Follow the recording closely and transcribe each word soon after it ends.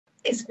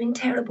it's been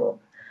terrible.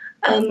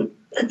 The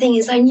thing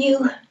is, I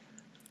knew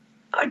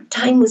our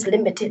time was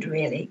limited,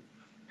 really.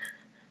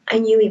 I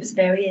knew he was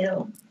very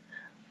ill.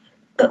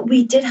 But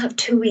we did have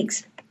 2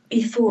 weeks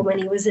before when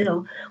he was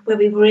ill, where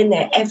we were in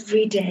there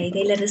every day.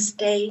 They let us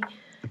stay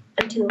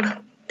until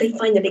they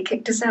finally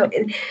kicked us out.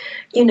 And,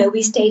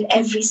 we stayed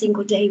every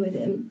single day with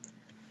him.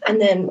 And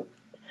then,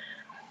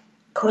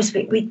 of course,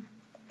 we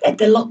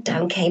the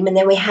lockdown came, and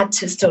then we had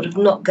to sort of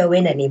not go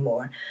in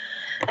anymore.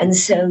 And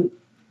so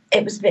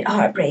it was a bit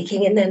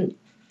heartbreaking. And then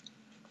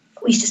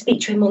we used to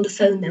speak to him on the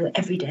phone, though,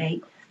 every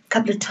day, a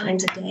couple of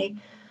times a day.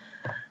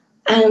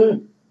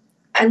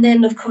 And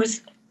then, of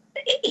course,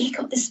 he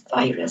got this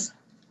virus.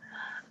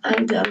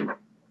 And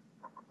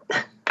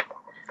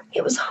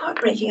it was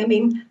heartbreaking. I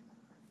mean,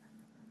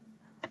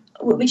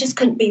 we just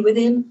couldn't be with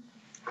him.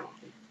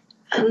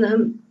 And